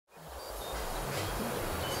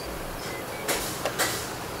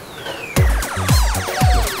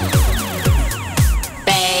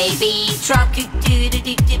Baby truck, do do do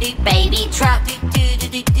do do do. Baby truck, do do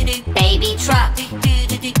do do do do. Baby truck, do do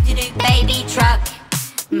do do do do. Baby truck.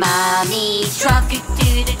 Mommy truck, do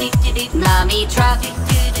do do do do do. Mommy truck, do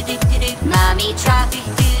do do do do. Mommy truck, do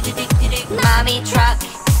do do do do. Mommy truck.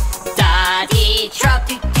 Daddy truck,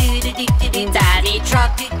 do do do do do. Daddy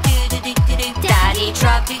truck, do do do do do. Daddy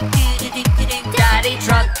truck, do do do do do. Daddy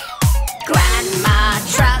truck. Grandma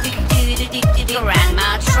truck, do do do do do.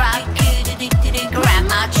 Grandma truck, do do do do.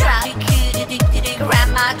 Grandma truck, do do do do.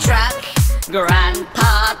 Grandma truck.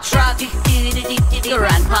 Grandpa truck, do do do do do.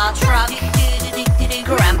 Grandpa truck, do do do do do.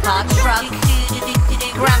 Grandpa truck, do do do do.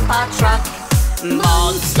 Grandpa truck.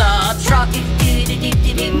 Monster truck, do do do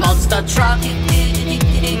do do. Monster truck, do do do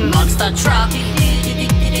do do. Monster truck, do do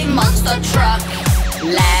do do. Monster truck.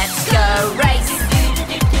 Let's go race.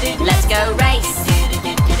 Let's go race.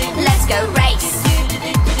 Let's go race.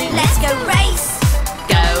 Let's go race.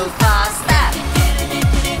 Go faster.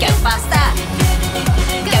 Go faster.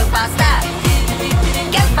 Go faster.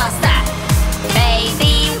 Go faster.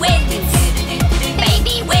 Baby wins.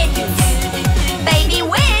 Baby wins. Baby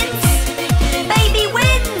wins. Baby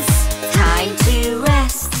wins. Time to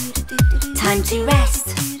rest. Time to rest.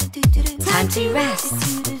 Time to rest.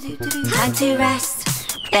 Time to rest.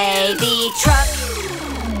 Baby truck.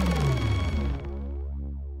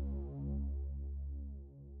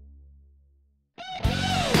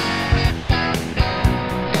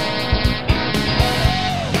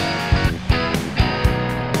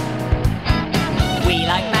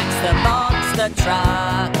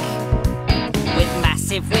 Truck with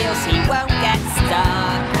massive wheels, he won't get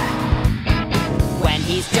stuck when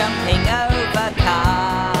he's jumping over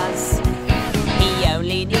cars. He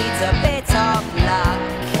only needs a bit of luck.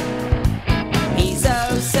 He's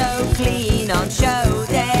oh so clean on show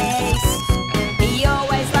days. He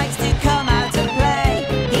always likes to come out and play.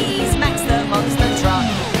 He's Max the monster truck.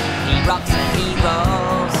 He rocks and he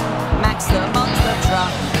rolls. Max the monster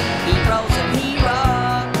truck. He rolls and he rolls.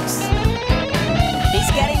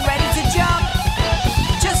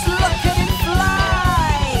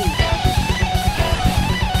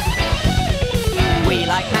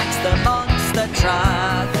 The monster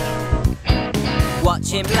truck. Watch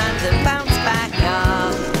him land and bounce back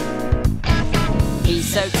up. He's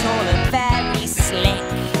so tall and very slick,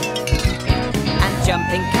 and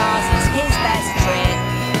jumping cars is his best trick.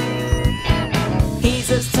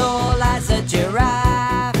 He's as tall as a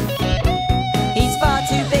giraffe. He's far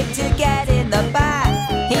too big to get in the bath.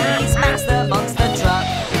 He's Max the monster truck.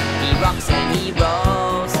 He rocks and he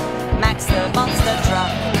rolls. Max the monster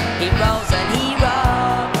truck. He rolls and he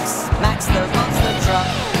rolls. Max the monster truck.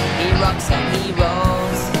 He rocks and he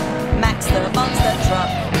rolls. Max the monster truck.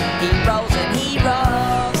 He rolls and he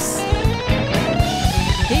rolls.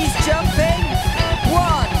 He's jumping.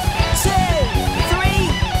 1, 2, 3,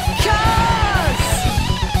 cars!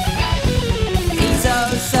 He's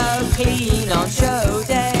oh so clean on show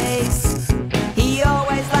days. He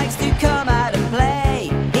always likes to come out and play.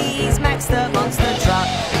 He's Max the monster truck.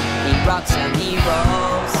 He rocks and he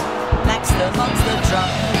rolls. Max the monster truck.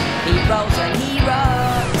 He rolls and he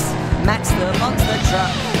rocks. Max the monster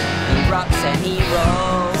truck. He rocks and he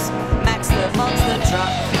rolls. Max the monster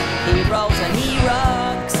truck. He rolls and he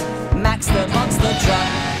rocks. Max the monster truck.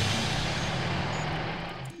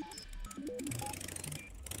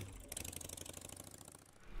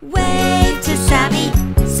 Wave to Sammy,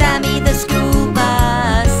 Sammy the school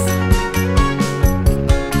bus.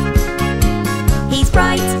 He's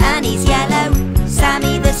bright and he's yellow,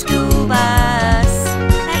 Sammy the school bus.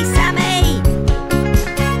 Hey Sammy!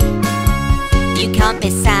 You can't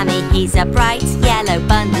miss Sammy, he's a bright yellow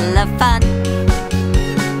bundle of fun.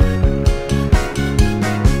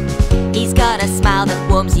 He's got a smile that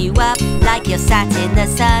warms you up like you're sat in the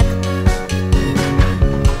sun.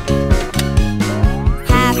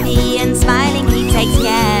 Happy and smiling, he takes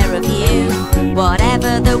care of you.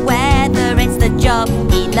 Whatever the weather, it's the job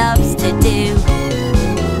he loves to do.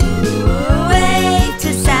 Wave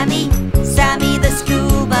to Sammy, Sammy the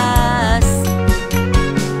school bus.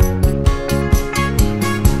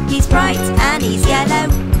 He's bright and he's yellow,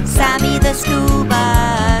 Sammy the school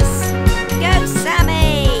bus. Go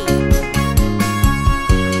Sammy!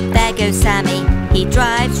 There goes Sammy, he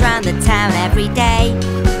drives round the town every day.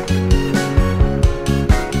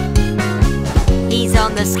 He's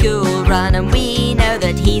on the school run and we know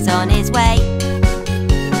that he's on his way.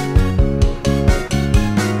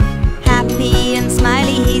 Happy and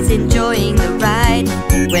smiley, he's enjoying the ride.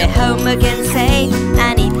 We're home again safe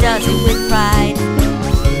and he does it with pride.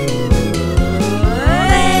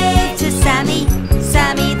 Wave to Sammy,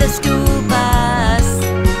 Sammy the school bus.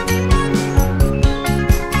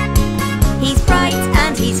 He's bright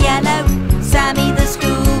and he's yellow,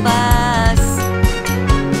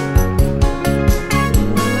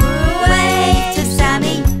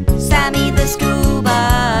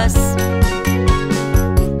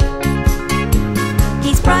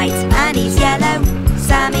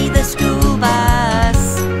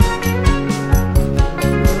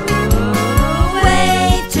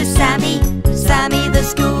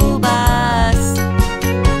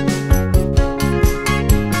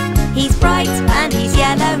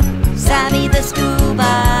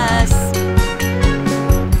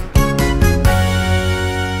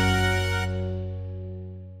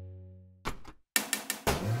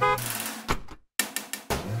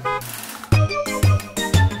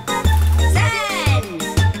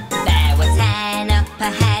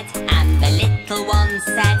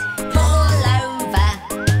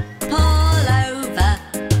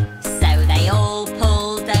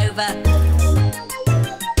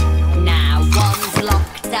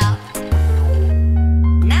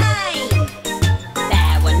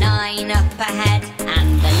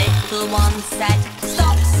 little one said,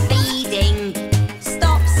 "Stop speeding,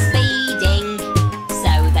 stop speeding."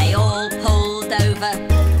 So they all pulled over.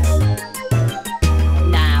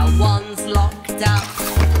 Now one's locked up.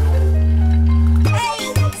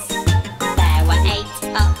 8! There were 8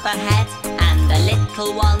 up ahead, and the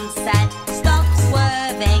little one said, "Stop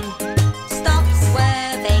swerving, stop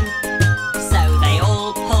swerving." So they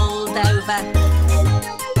all pulled over.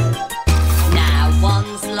 Now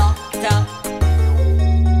one's locked up.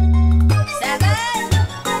 7!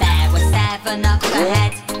 There were 7 up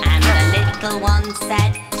ahead, and the little one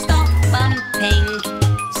said, "Stop bumping,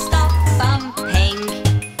 stop bumping."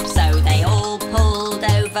 So they all pulled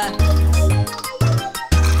over.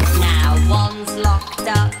 Now one's locked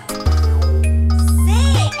up.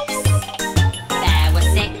 6! There were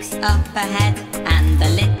 6 up ahead, and the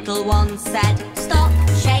little one said, "Stop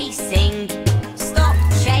chasing, stop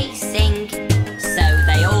chasing." So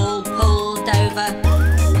they all pulled over.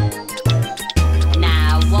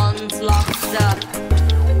 Now one's locked up.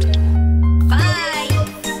 5!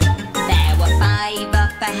 There were 5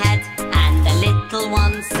 up ahead, and the little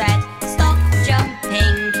one said, "Stop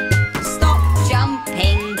jumping, stop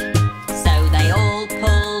jumping." So they all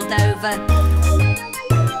pulled over.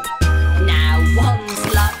 Now one's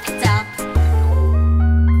locked up.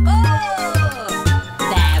 4!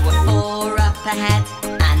 There were 4 up ahead,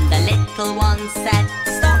 and the little one said,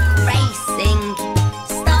 "Stop racing,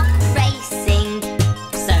 stop racing."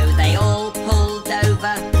 So they all pulled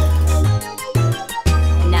over.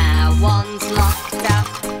 Now one's locked up.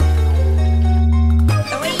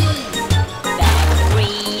 3! There were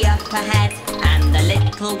 3 up ahead, and the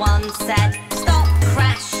little one said, "Stop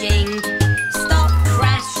crashing, stop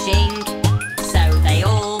crashing." So they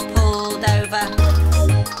all pulled over.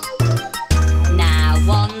 Now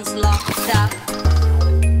one's locked up.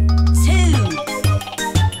 2!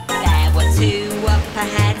 There were 2 up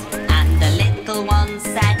ahead, and the little one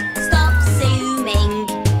said, "Stop zooming,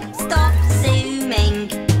 stop zooming."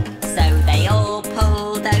 So they all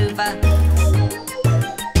pulled over.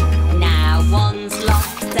 Now one's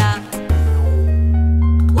locked up.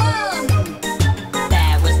 1!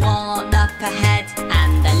 There was 1 up ahead,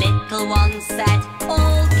 and the little one said,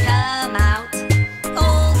 "All come out,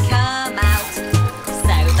 all come out."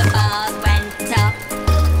 So the bars went up.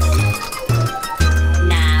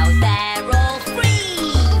 Now they're all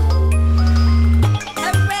free.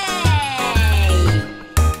 Hooray!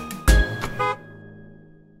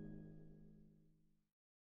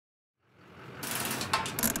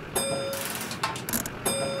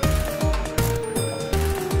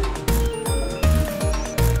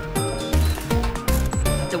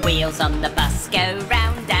 The wheels on the bus go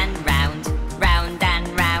round and round, round and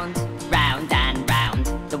round, round and round.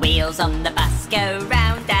 The wheels on the bus go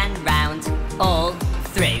round and round, all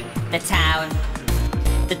through the town.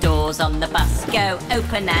 The doors on the bus go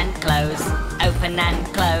open and close, open and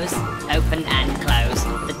close, open and close.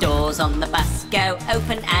 The doors on the bus go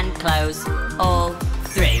open and close, all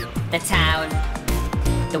through the town.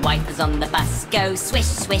 The wipers on the bus go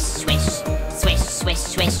swish, swish, swish, swish, swish,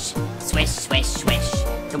 swish, swish, swish, swish.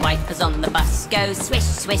 The wipers on the bus go swish,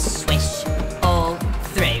 swish, swish, all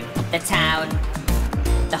through the town.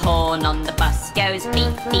 The horn on the bus goes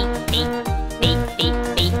beep, beep, beep, beep, beep,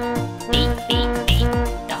 beep, beep, beep, beep.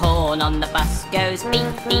 The horn on the bus goes beep,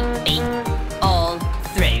 beep, beep, all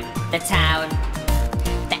through the town.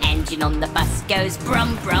 The engine on the bus goes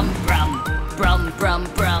brum, brum, brum, brum, brum,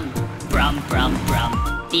 brum, brum, brum, brum.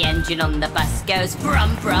 The engine on the bus goes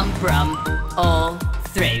brum, brum, brum, all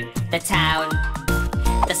through the town.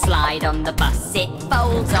 The slide on the bus, it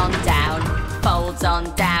folds on down, folds on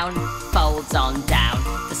down, folds on down.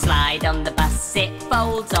 The slide on the bus, it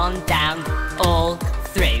folds on down, all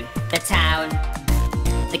through the town.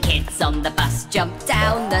 The kids on the bus jump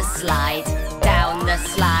down the slide, down the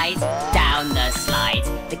slide, down the slide.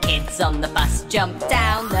 The kids on the bus jump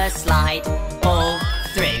down the slide, all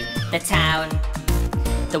through the town.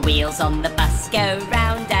 The wheels on the bus go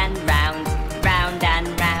round and round, round and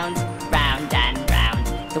round, round and round.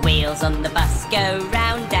 The wheels on the bus go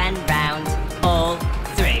round and round, all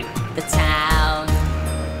through the town.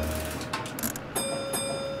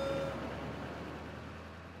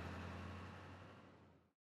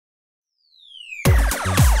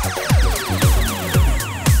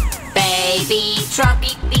 Baby truck,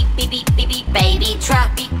 beep beep beep beep beep beep. Baby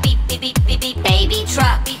truck, beep beep beep beep beep beep. Baby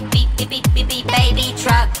truck, beep beep beep beep beep beep. Baby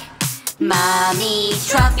truck. Mommy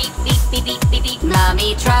truck, beep beep beep beep beep beep.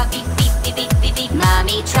 Mommy truck, beep beep beep beep beep beep.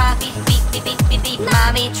 Mommy truck, beep beep beep beep beep beep.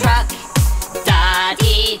 Mommy truck.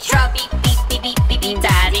 Daddy truck, beep beep beep beep beep beep.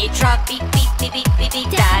 Daddy truck, beep beep beep beep beep beep.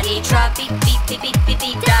 Daddy truck, beep beep beep beep beep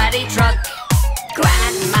beep. Daddy truck.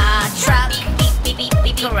 Grandma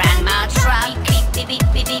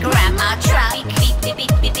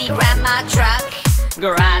Grandpa truck,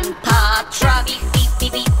 Grandpa truck,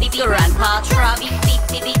 Grandpa truck,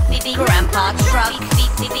 Grandpa truck,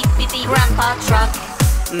 Grandpa truck.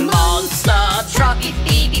 Monster truck,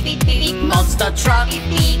 monster truck,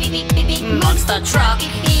 monster truck,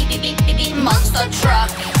 monster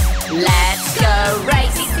truck. Let's go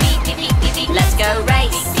race, let's go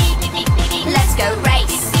race, let's go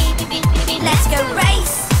race, let's go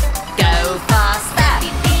race. Go faster,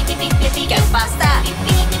 go faster,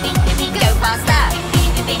 go faster,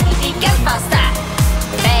 go faster.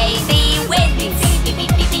 Baby wins, baby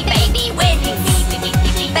wins,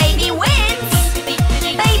 baby wins,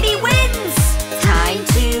 baby wins. Time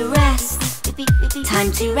to rest,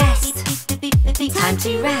 time to rest, time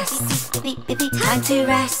to rest, time to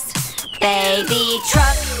rest. Baby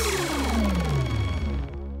truck.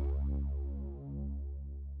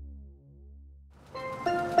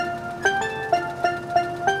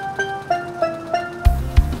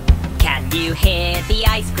 Can you hear the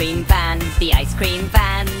ice cream van? The ice cream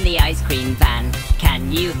van, the ice cream van.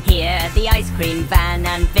 Can you hear the ice cream van?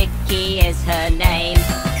 And Vicky is her name.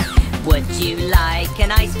 Would you like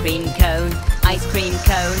an ice cream cone? Ice cream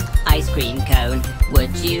cone, ice cream cone.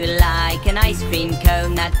 Would you like an ice cream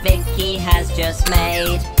cone that Vicky has just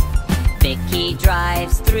made? Vicky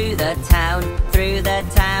drives through the town, through the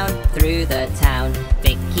town, through the town.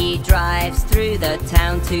 Vicky drives through the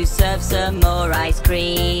town to serve some more ice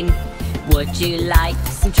cream. Would you like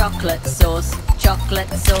some chocolate sauce? Chocolate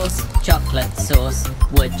sauce, chocolate sauce.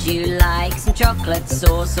 Would you like some chocolate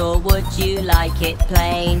sauce, or would you like it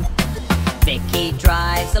plain? Vicky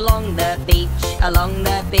drives along the beach, along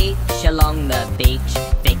the beach, along the beach.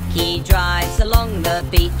 Vicky drives along the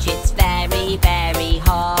beach, it's very, very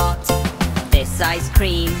hot. This ice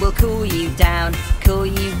cream will cool you down, cool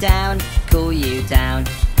you down, cool you down.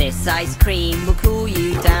 This ice cream will cool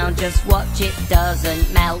you down, just watch it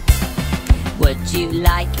doesn't melt. Would you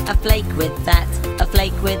like a flake with that? A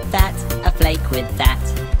flake with that? A flake with that?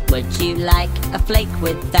 Would you like a flake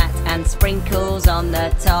with that and sprinkles on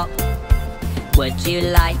the top? Would you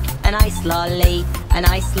like an ice lolly? An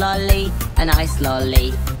ice lolly? An ice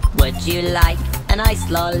lolly? Would you like an ice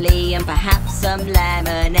lolly and perhaps some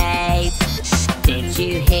lemonade? Did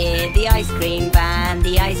you hear the ice cream van?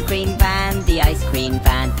 The ice cream van? The ice cream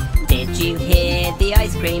van? Did you hear the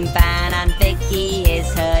ice cream van? And Vicky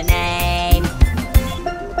is her name.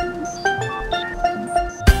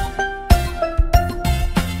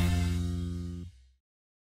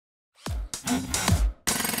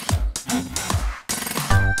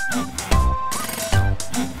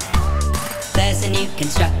 There's a new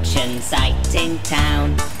construction site in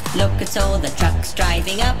town. Look at all the trucks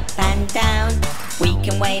driving up and down. We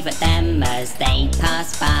can wave at them as they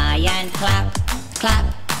pass by and clap,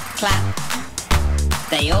 clap, clap.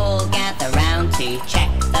 They all gather round to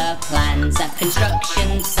check the plans. A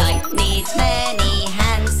construction site needs many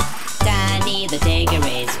hands. Danny the digger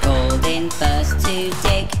is called in first to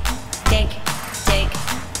dig, dig, dig.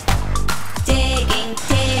 Digging,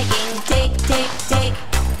 digging, dig, dig, dig.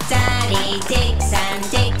 Danny digs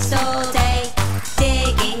and digs all day.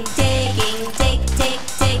 Digging, digging, dig, dig,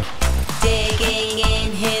 dig. Digging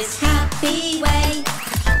in his happy way.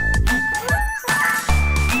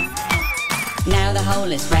 Now the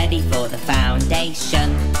hole is ready for the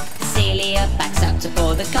foundation. Celia backs up to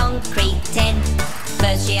pour the concrete in.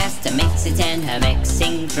 First she has to mix it in her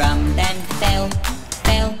mixing drum. Then fill,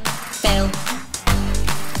 fill, fill.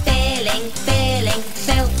 Filling, filling,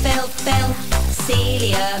 fill, fill, fill.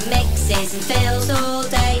 Celia mixes and fills all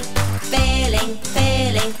day. Filling,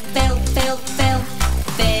 filling, fill, fill, fill.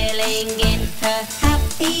 Filling in her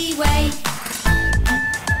happy way.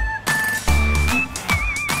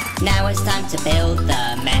 Now it's time to build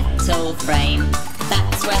the metal frame.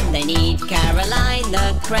 That's when they need Caroline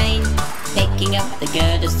the crane. Picking up the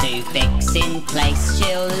girders to fix in place.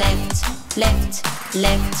 She'll lift, lift,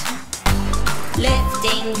 lift.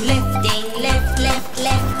 Lifting, lifting, lift, lift,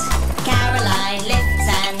 lift. Caroline lifts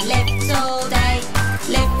and lifts all day.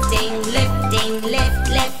 Lifting, lifting, lift,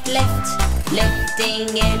 lift, lift.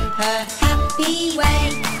 Lifting in her happy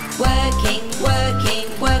way. Working, working,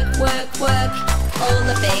 work, work, work. All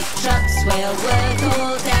the big trucks will work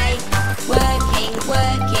all day. Working,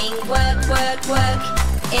 working, work, work, work.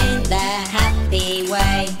 In their happy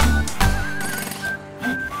way.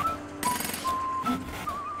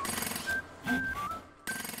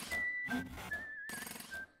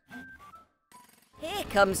 Here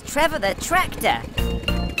comes Trevor the Tractor.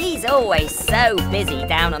 He's always so busy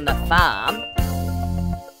down on the farm.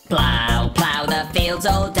 Plough, plough the fields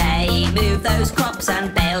all day. Move those crops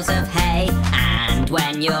and bales of hay.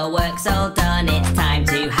 when your work's all done, it's time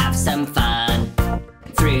to have some fun.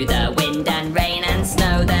 Through the window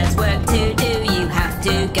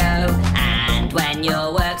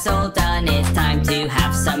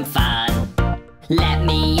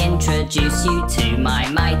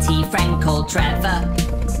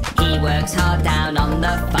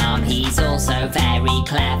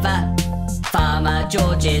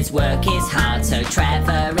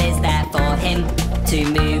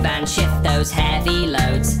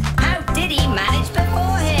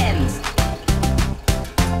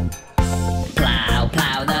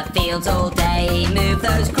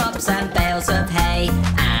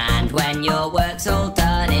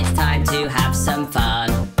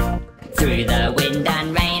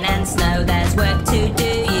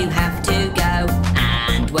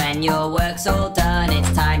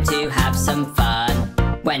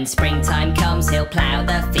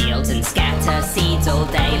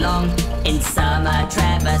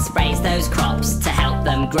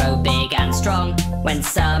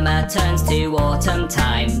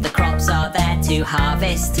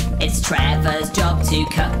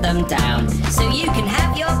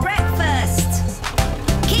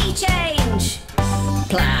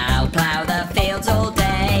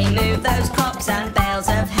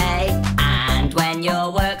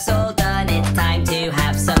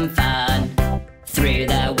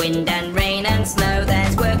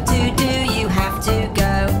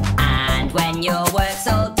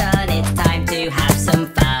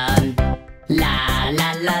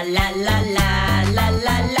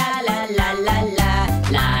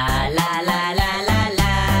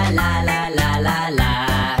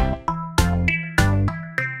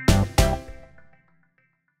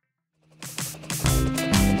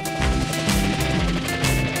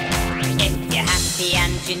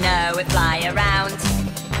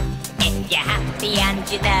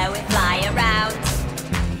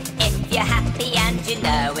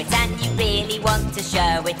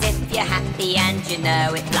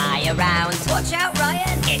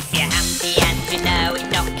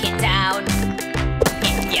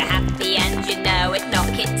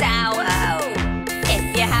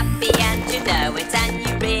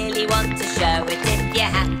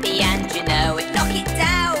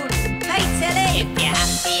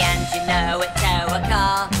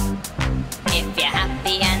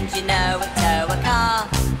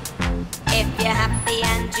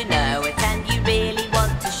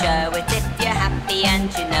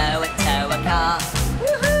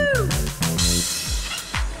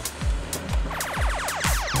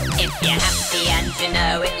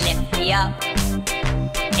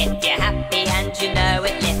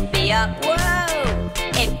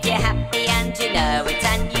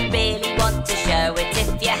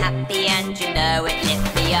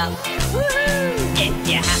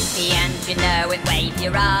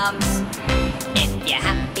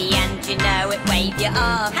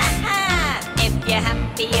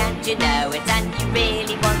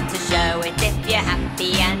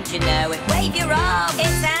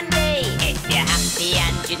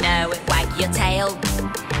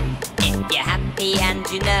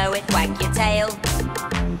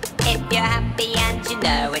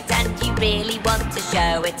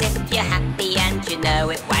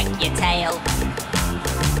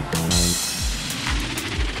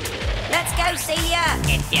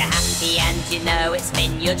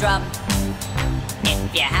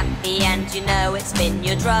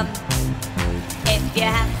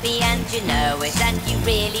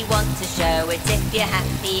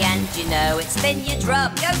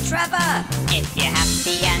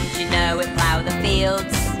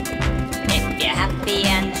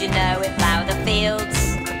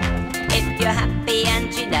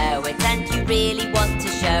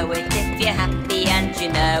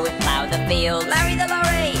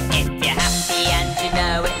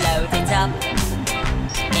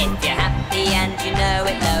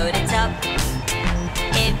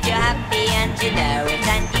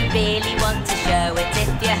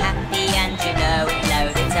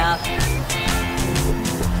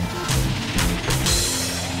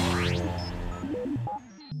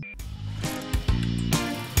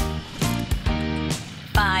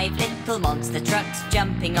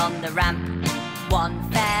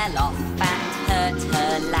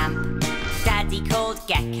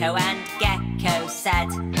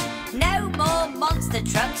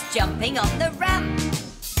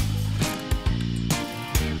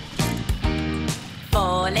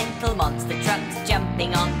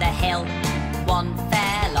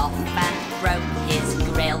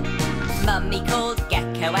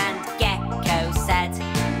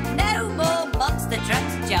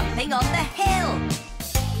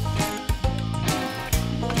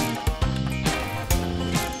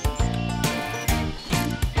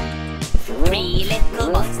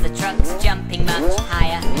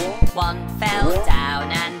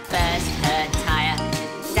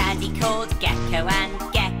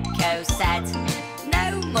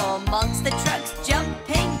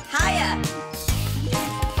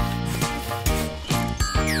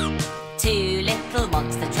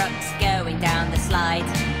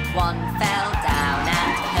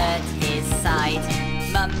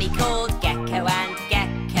Mummy called Gecko and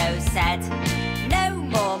Gecko said, no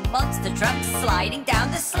more monster trucks sliding down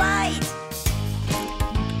the slide.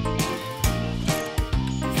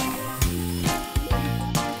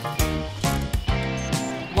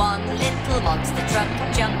 One little monster truck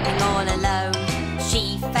jumping all alone.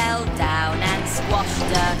 She fell down and squashed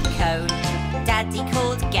a cone. Daddy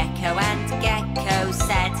called Gecko and Gecko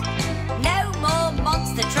said, no more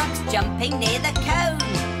monster trucks jumping near the cone.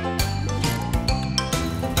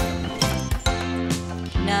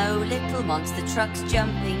 No little monster trucks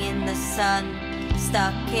jumping in the sun.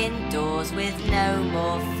 Stuck indoors with no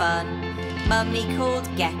more fun. Mummy called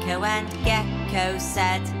Gecko and Gecko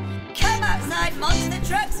said, come outside, monster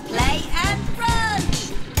trucks, play and run!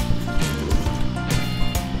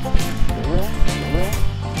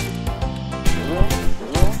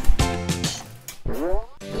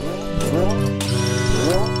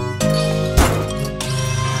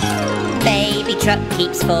 Baby truck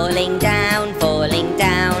keeps falling down, falling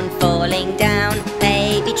down, falling down.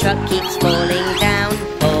 Baby truck keeps falling down,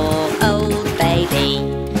 poor old baby.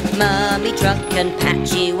 Mummy truck can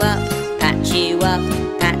patch you up, patch you up,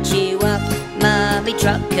 patch you up. Mummy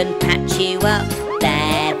truck can patch you up.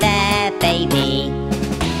 There, there, baby.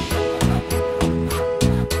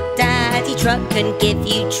 Daddy truck can give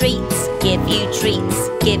you treats, give you treats,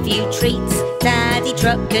 give you treats. Daddy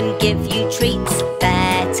truck can give you treats.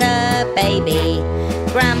 Better, baby.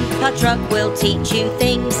 Grandpa truck will teach you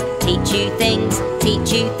things, teach you things,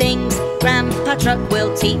 teach you things. Grandpa truck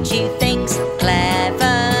will teach you things.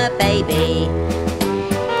 Clever, baby.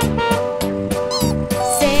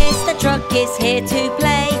 Sister truck is here to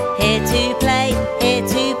play, here to play, here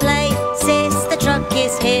to play. Sister truck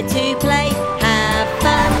is here to play. Have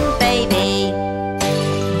fun, baby.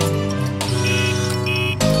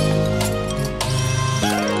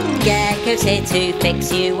 Gecko's here to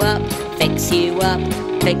fix you up, fix you up,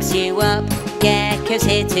 fix you up. Gecko's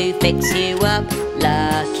here to fix you up.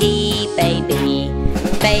 Lucky baby.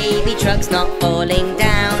 Baby truck's not falling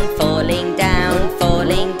down, falling down,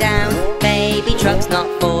 falling down. Baby truck's not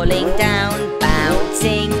falling down,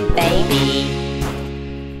 bouncing baby.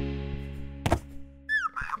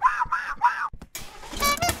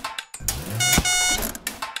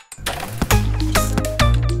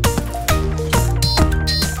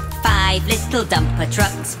 Five little dumper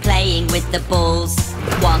trucks playing with the balls.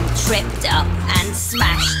 One tripped up and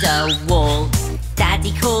smashed a wall.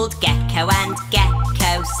 Daddy called Gecko and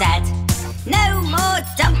Gecko said, no more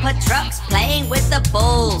dumper trucks playing with the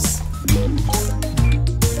balls.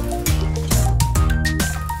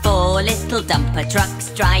 Four little dumper trucks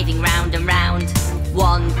driving round and round.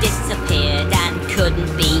 One disappeared and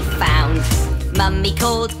couldn't be found. Mummy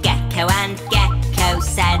called Gecko and Gecko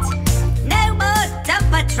said, no more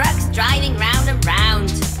dumper trucks driving round and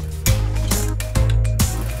round.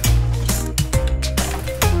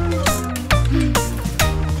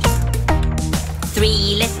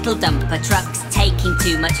 Three little dumper trucks taking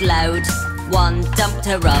too much load. One dumped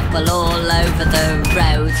her rubble all over the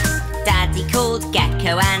road. Daddy called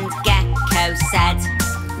Gecko and Gecko said,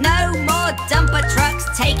 no more dumper trucks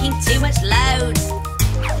taking too much load.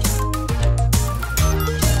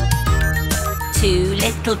 Two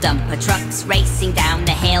little dumper trucks racing down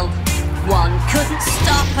the hill. One couldn't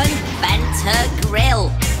stop and bent her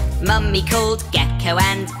grill. Mummy called Gecko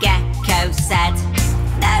and Gecko said,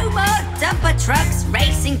 no more dumper trucks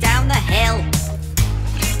racing down the hill.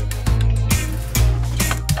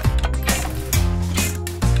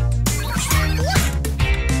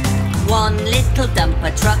 One little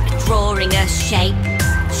dumper truck drawing a shape.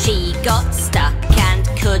 She got stuck and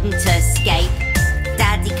couldn't escape.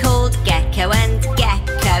 Daddy called Gecko and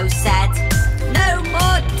Gecko said, no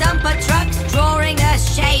more dumper trucks drawing a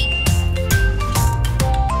shape.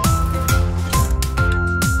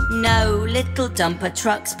 No little dumper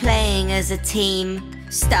trucks playing as a team.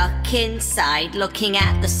 Stuck inside looking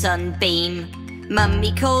at the sunbeam.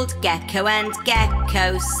 Mummy called Gecko and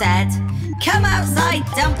Gecko said, come outside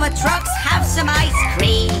dumper trucks, have some ice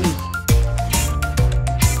cream.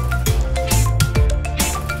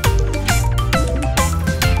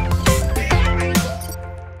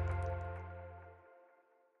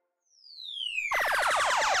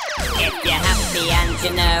 If you're happy and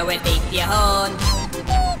you know it, beep your horn.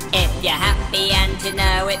 If you're happy and you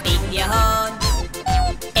know it, beep your horn.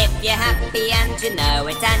 If you're happy and you know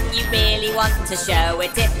it and you really want to show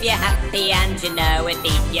it. If you're happy and you know it,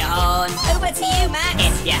 beep your horn. Over to you, Max.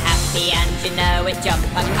 If you're happy and you know it, jump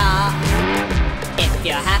a car. If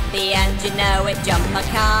you're happy and you know it, jump a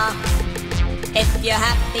car. If you're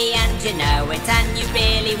happy and you know it, and you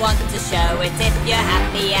really want to show it. If you're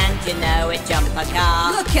happy and you know it, jump a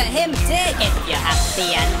car. Look at him dig. If you're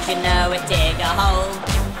happy and you know it, dig a hole.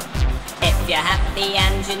 If you're happy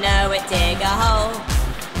and you know it, dig a hole.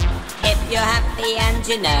 If you're happy and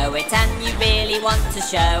you know it, and you really want to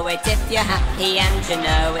show it. If you're happy and you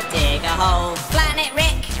know it, dig a hole. Flatten it,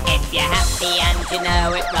 Rick. If you're happy and you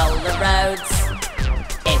know it, roll the roads.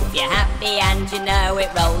 If you're happy and you know it,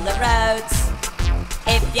 roll the roads.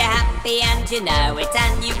 If you're happy and you know it,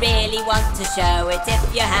 and you really want to show it.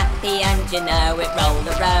 If you're happy and you know it, roll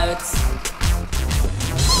the roads.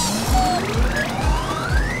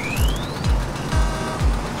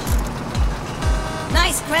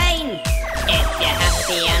 Nice crane. If you're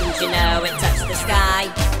happy and you know it, touch the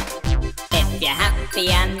sky. If you're happy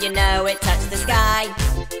and you know it, touch the sky.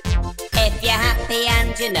 If you're happy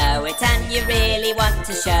and you know it, and you really want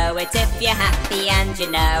to show it. If you're happy and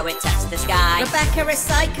you know it, touch the sky. Rebecca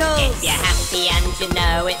recycles. If you're happy and you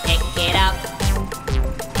know it, pick it up.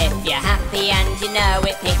 If you're happy and you know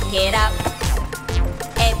it, pick it up.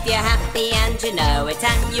 If you're happy and you know it,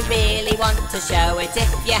 and you really want to show it.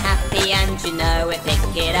 If you're happy and you know it,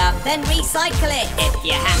 pick it up. Then recycle it. If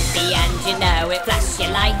you're happy and you know it, flash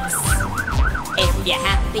your lights. If you're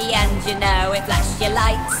happy and you know it, flash your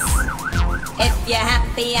lights. If you're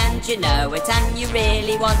happy and you know it, and you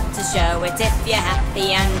really want to show it. If you're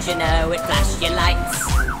happy and you know it, flash your lights.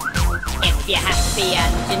 If you're happy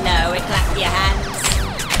and you know it, clap your hands.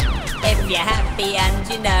 If you're happy and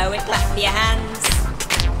you know it, clap your hands.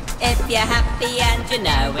 If you're happy and you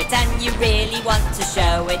know it, and you really want to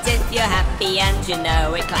show it. If you're happy and you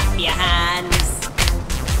know it, clap your hands.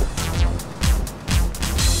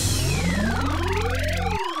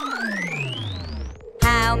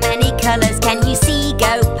 How many colours can you see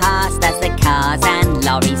go past as the cars and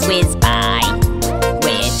lorries whiz by?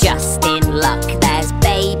 We're just in luck, there's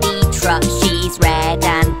baby truck. She's red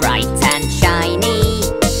and bright and shiny.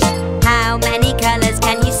 How many colours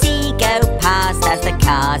can you see go past as the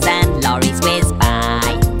cars and lorries whiz by?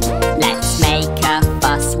 Let's make a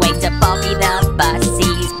fuss, wait a Bobby the bus.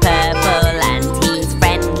 He's purple and he's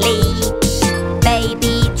friendly.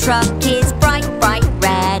 Baby truck is bright, bright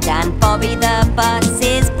red, and Bobby the bus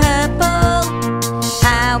is purple.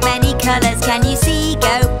 How many colours can you see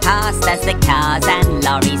go past as the cars and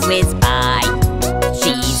lorries whiz by?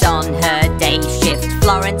 She's on her day shift,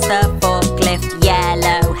 Florence the forklift,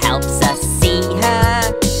 yellow helps us see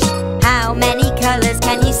her. How many colours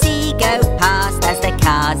can you see go past as the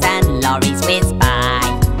cars and lorries whiz by?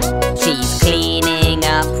 She's cleaning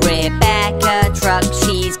up Rebecca truck,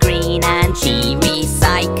 she's green and she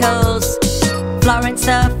recycles. Florence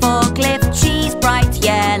the forklift, she's bright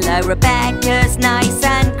yellow, Rebecca's nice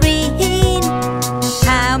and green.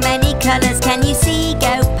 How many colours can you see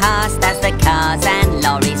go past as the cars and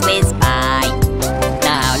lorries whiz by?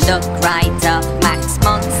 Now look right up, Max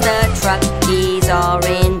Monster truck, he's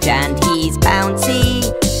orange and he's bouncy.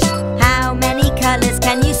 How many colours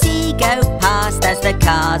can you see go past as the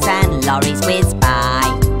cars and lorries whiz by?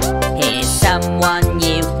 Here's someone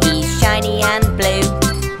new, he's shiny and blue.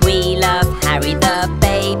 We love Harry the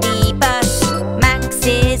baby bus. Max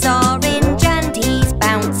is orange and he's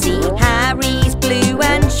bouncy. Harry's blue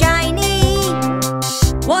and shiny.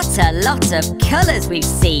 What a lot of colours we've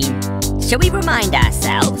seen. Shall we remind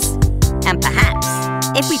ourselves? And perhaps,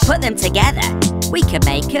 if we put them together, we could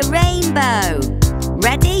make a rainbow.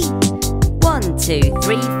 Ready? 1, 2,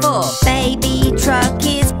 3, 4. Baby truck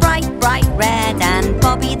is bright, bright red, and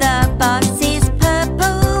Bobby the bus is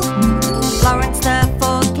purple. Florence the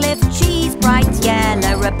forklift, she's bright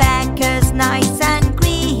yellow, Rebecca's nice and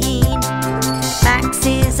green. Max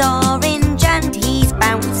is orange and he's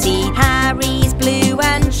bouncy, Harry's blue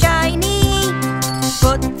and shiny.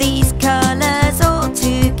 Put these colours all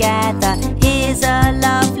together, here's a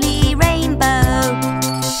love